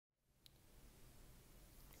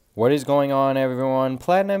What is going on, everyone?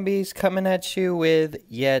 Platinum Beast coming at you with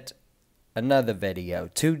yet another video.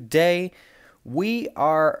 Today, we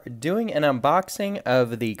are doing an unboxing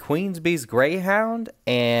of the Queen's Beast Greyhound,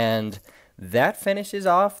 and that finishes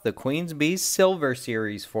off the Queen's Beast Silver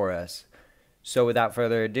series for us. So without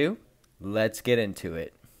further ado, let's get into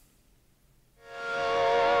it.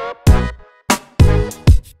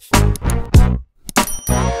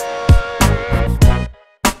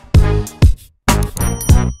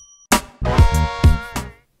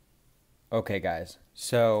 Okay, guys,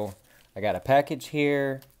 so I got a package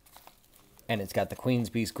here, and it's got the Queen's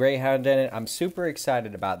Beast Greyhound in it. I'm super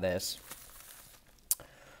excited about this.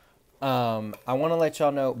 I want to let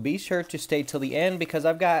y'all know, be sure to stay till the end because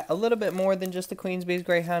I've got a little bit more than just the Queen's Beast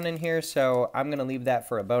Greyhound in here, so I'm going to leave that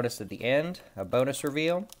for a bonus at the end, a bonus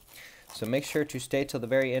reveal. So make sure to stay till the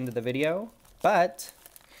very end of the video. But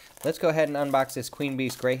let's go ahead and unbox this Queen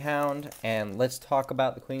Beast Greyhound, and let's talk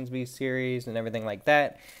about the Queen's Beast series and everything like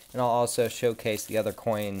that. And I'll also showcase the other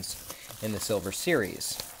coins in the Silver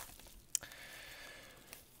series.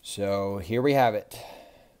 So here we have it,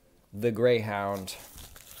 the Greyhound.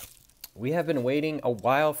 We have been waiting a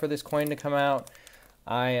while for this coin to come out.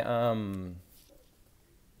 I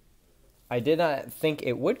did not think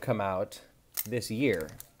it would come out this year,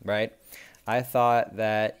 right? I thought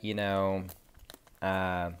that, you know,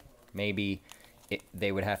 maybe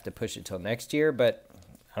they would have to push it till next year, but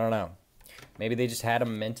I don't know. Maybe they just had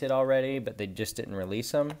them minted already, but they just didn't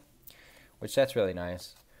release them, which that's really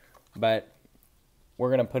nice. But we're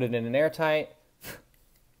going to put it in an airtight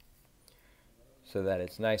so that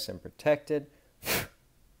it's nice and protected.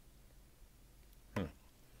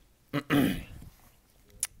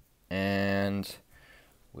 And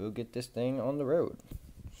we'll get this thing on the road.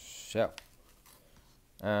 So,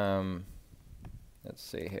 let's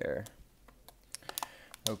see here.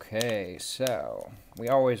 Okay, so we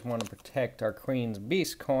always want to protect our Queen's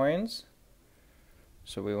Beast coins.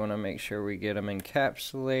 So we want to make sure we get them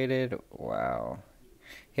encapsulated. Wow.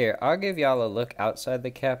 Here, I'll give y'all a look outside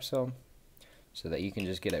the capsule so that you can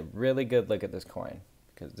just get a really good look at this coin,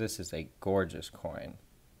 because this is a gorgeous coin.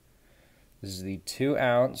 This is the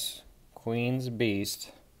 2-ounce Queen's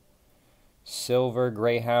Beast Silver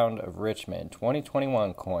Greyhound of Richmond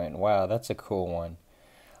 2021 coin. Wow, that's a cool one.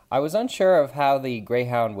 I was unsure of how the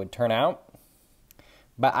Greyhound would turn out,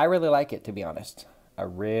 but I really like it, to be honest. I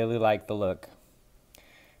really like the look.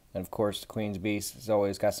 And of course, the Queen's Beast has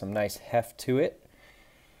always got some nice heft to it.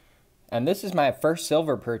 And this is my first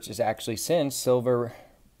silver purchase, actually, since silver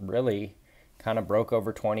really kind of broke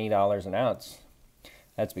over $20 an ounce.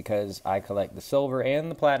 That's because I collect the silver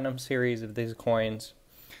and the platinum series of these coins.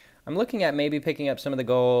 I'm looking at maybe picking up some of the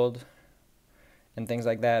gold and things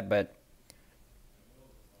like that, but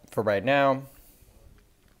for right now,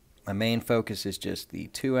 my main focus is just the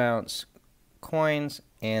 2-ounce coins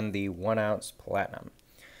and the 1-ounce platinum.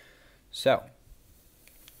 So,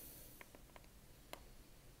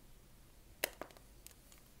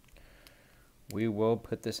 we will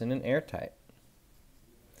put this in an airtight.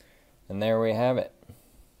 And there we have it.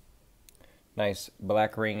 Nice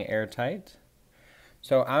black ring airtight.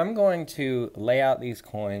 So I'm going to lay out these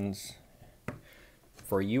coins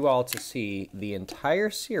for you all to see the entire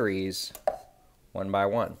series one by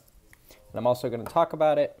one. And I'm also going to talk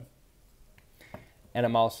about it. And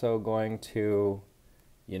I'm also going to,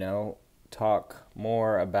 you know, talk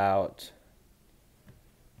more about,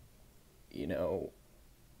 you know,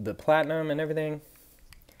 the platinum and everything.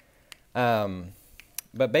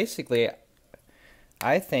 But basically,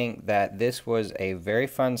 I think that this was a very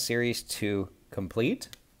fun series to complete.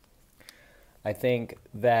 I think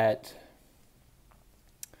that,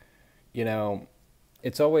 you know,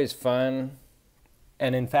 it's always fun.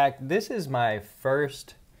 And in fact, this is my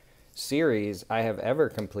first series I have ever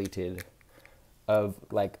completed of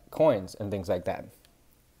like coins and things like that.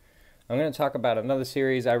 I'm going to talk about another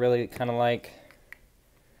series I really kind of like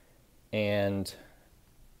and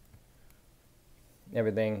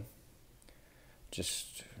everything.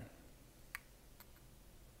 Just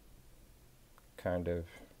kind of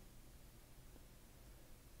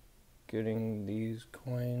getting these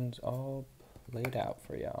coins all laid out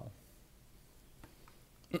for y'all.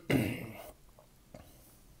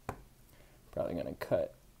 Probably gonna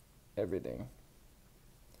cut everything.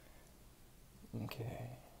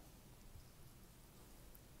 Okay.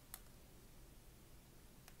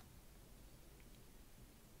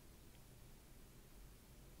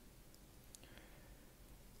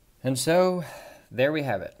 And so, there we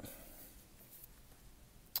have it.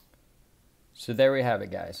 So there we have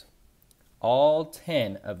it, guys. All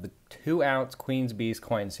 10 of the 2-ounce Queen's Beast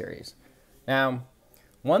coin series. Now,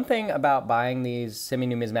 One thing about buying these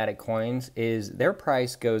semi-numismatic coins is their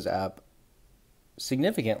price goes up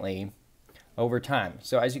significantly over time.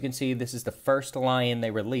 So as you can see, this is the first lion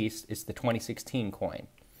they released. It's the 2016 coin.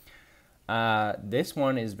 This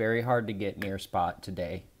one is very hard to get near spot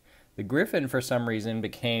today. The Griffin, for some reason,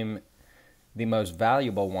 became the most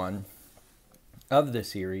valuable one of the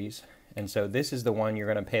series, and so this is the one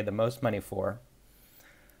you're going to pay the most money for.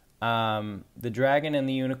 The Dragon and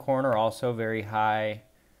the Unicorn are also very high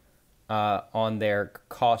on their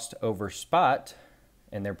cost over spot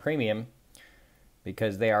and their premium,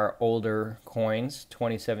 because they are older coins,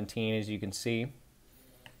 2017 as you can see.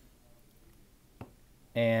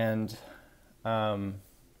 And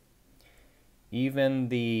even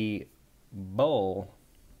the Bull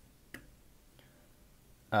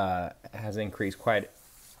has increased quite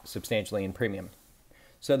substantially in premium.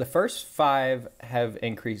 So the first 5 have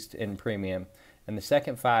increased in premium, and the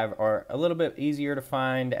second 5 are a little bit easier to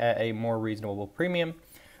find at a more reasonable premium.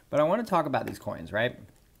 But I want to talk about these coins, right?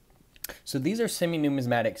 So these are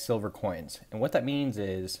semi-numismatic silver coins, and what that means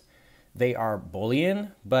is they are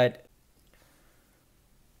bullion, but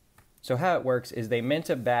so how it works is they mint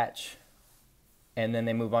a batch and then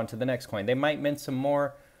they move on to the next coin. They might mint some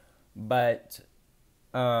more, but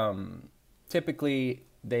typically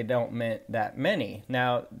they don't mint that many.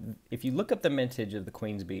 Now, if you look up the mintage of the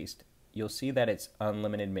Queen's Beast, you'll see that it's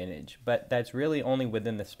unlimited mintage, but that's really only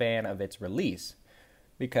within the span of its release,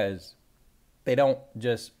 because they don't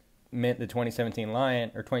just mint the 2017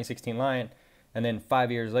 Lion or 2016 Lion and then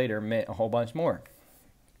 5 years later mint a whole bunch more.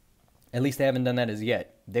 At least they haven't done that as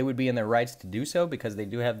yet. They would be in their rights to do so because they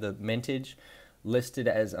do have the mintage listed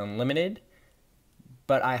as unlimited,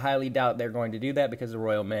 but I highly doubt they're going to do that because the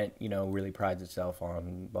Royal Mint, you know, really prides itself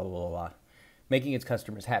on blah, blah, blah, blah, making its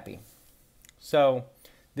customers happy. So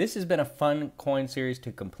this has been a fun coin series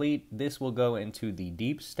to complete. This will go into the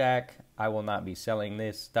deep stack. I will not be selling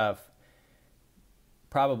this stuff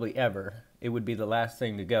probably ever. It would be the last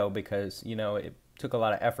thing to go because, you know, it took a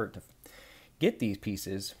lot of effort to get these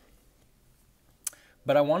pieces.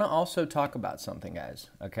 But I want to also talk about something, guys,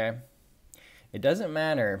 okay? It doesn't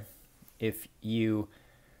matter if you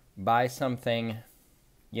buy something,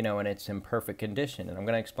 you know, and it's in perfect condition, and I'm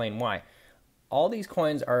going to explain why. All these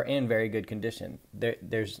coins are in very good condition.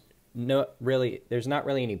 There's not really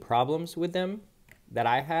any problems with them that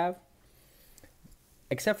I have,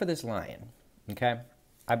 except for this lion, okay?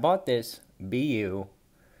 I bought this BU,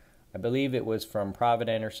 I believe it was from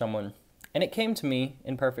Provident or someone, and it came to me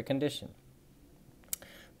in perfect condition.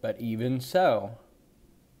 But even so,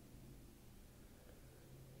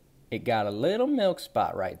 it got a little milk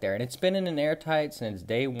spot right there, and it's been in an airtight since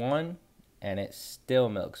day one, and it's still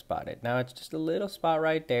milk spotted. Now it's just a little spot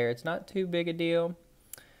right there. It's not too big a deal,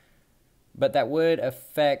 but that would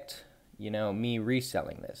affect, you know, me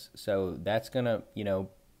reselling this. So that's gonna, you know,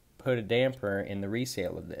 put a damper in the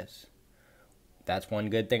resale of this. That's one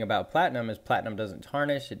good thing about platinum is platinum doesn't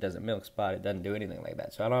tarnish, it doesn't milk spot, it doesn't do anything like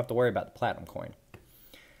that. So I don't have to worry about the platinum coin.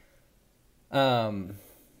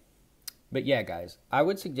 But yeah, guys, I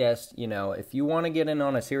would suggest, you know, if you want to get in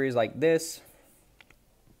on a series like this,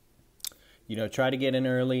 you know, try to get in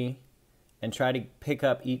early and try to pick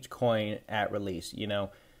up each coin at release. You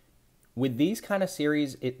know, with these kind of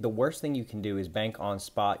series, the worst thing you can do is bank on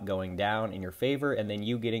spot going down in your favor and then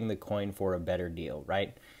you getting the coin for a better deal,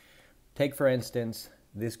 right? Take, for instance,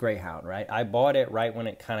 this Greyhound, right? I bought it right when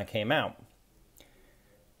it kind of came out.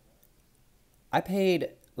 I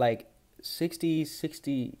paid like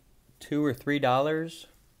 $62 or $3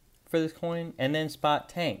 for this coin, and then spot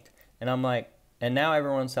tanked, and I'm like, and now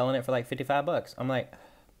everyone's selling it for like $55. I'm like,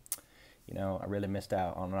 you know, I really missed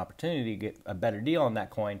out on an opportunity to get a better deal on that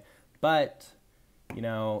coin, but you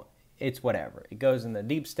know, it's whatever. It goes in the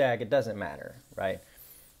deep stack. It doesn't matter, right?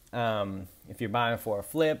 If you're buying for a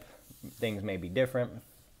flip, things may be different.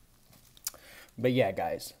 But yeah,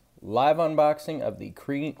 guys, live unboxing of the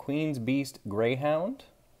Queen's Beast Greyhound.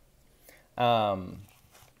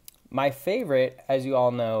 My favorite, as you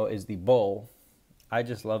all know, is the Bull. I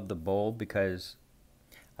just love the Bull because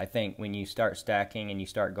I think when you start stacking and you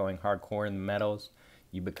start going hardcore in the metals,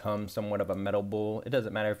 you become somewhat of a metal bull. It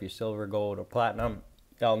doesn't matter if you're silver, gold, or platinum.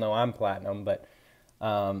 Y'all know I'm platinum, but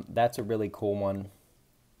that's a really cool one.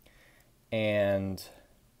 And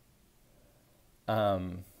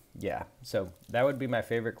yeah, so that would be my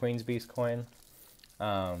favorite Queen's Beast coin.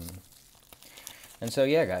 And so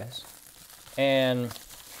yeah, guys. And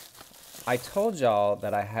I told y'all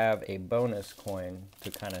that I have a bonus coin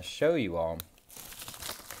to kind of show you all.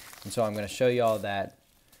 And so I'm going to show y'all that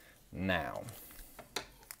now. I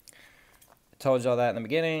told y'all that in the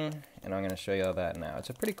beginning, and I'm going to show y'all that now.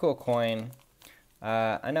 It's a pretty cool coin.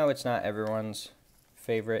 I know it's not everyone's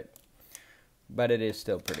favorite, but it is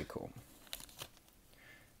still pretty cool.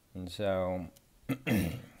 And so,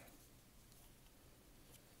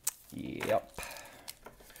 yep.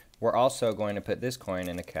 We're also going to put this coin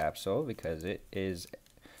in a capsule because it is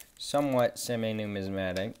somewhat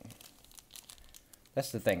semi-numismatic.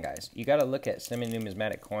 That's the thing, guys. You got to look at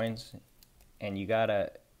semi-numismatic coins, and you got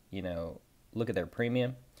to, look at their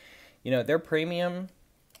premium. Their premium,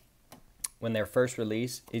 when they're first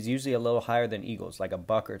released, is usually a little higher than Eagles, like $1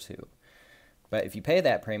 or $2. But if you pay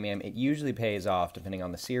that premium, it usually pays off depending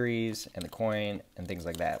on the series and the coin and things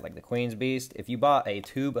like that. Like the Queen's Beast, if you bought a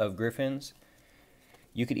tube of Griffins,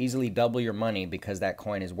 you could easily double your money because that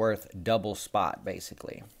coin is worth double spot,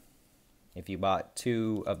 basically. If you bought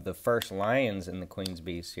 2 of the first Lions in the Queen's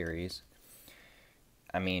Beast series,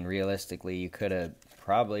 I mean, realistically, you could have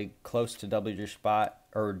probably close to doubled your spot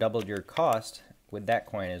or doubled your cost with that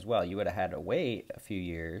coin as well. You would have had to wait a few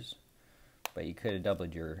years, but you could have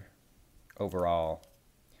doubled your overall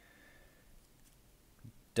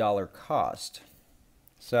dollar cost.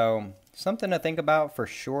 So, something to think about for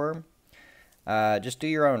sure. Just do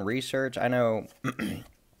your own research. I know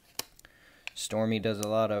Stormy does a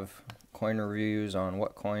lot of coin reviews on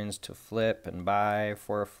what coins to flip and buy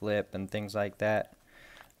for a flip and things like that.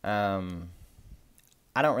 I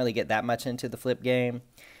don't really get that much into the flip game.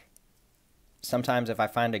 Sometimes if I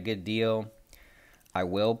find a good deal, I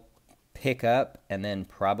will pick up and then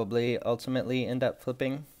probably ultimately end up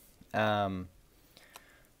flipping. But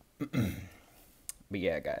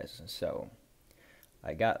yeah, guys, so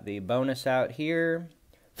I got the bonus out here,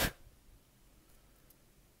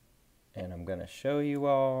 and I'm going to show you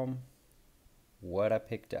all what I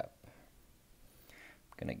picked up.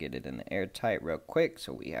 I'm going to get it in the airtight real quick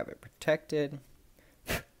so we have it protected.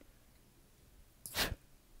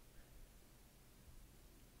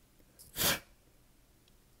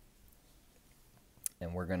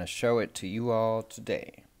 And we're going to show it to you all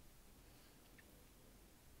today.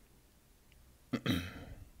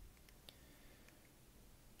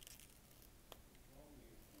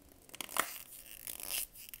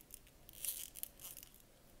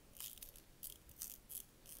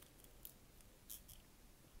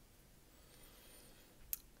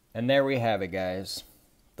 And there we have it, guys.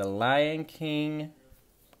 The Lion King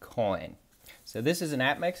coin. So this is an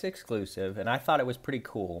APMEX exclusive, and I thought it was pretty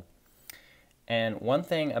cool. And one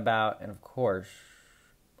thing about, and of course,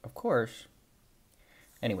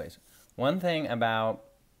 anyways, one thing about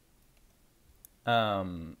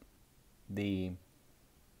the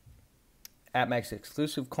APMEX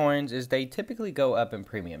exclusive coins is they typically go up in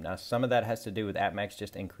premium. Now, some of that has to do with APMEX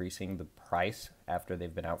just increasing the price after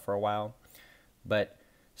they've been out for a while, but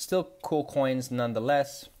still cool coins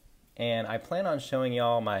nonetheless. And I plan on showing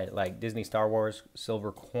y'all my Disney Star Wars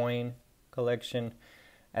silver coin collection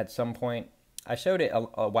at some point. I showed it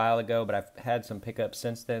a while ago, but I've had some pickups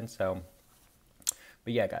since then. So,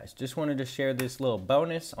 but yeah, guys, just wanted to share this little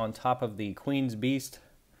bonus on top of the Queen's Beast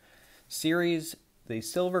series. The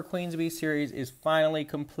Silver Queen's Beast series is finally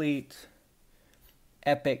complete.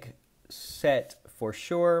 Epic set for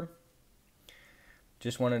sure.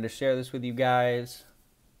 Just wanted to share this with you guys.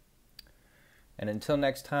 And until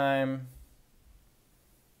next time,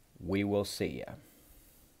 we will see ya.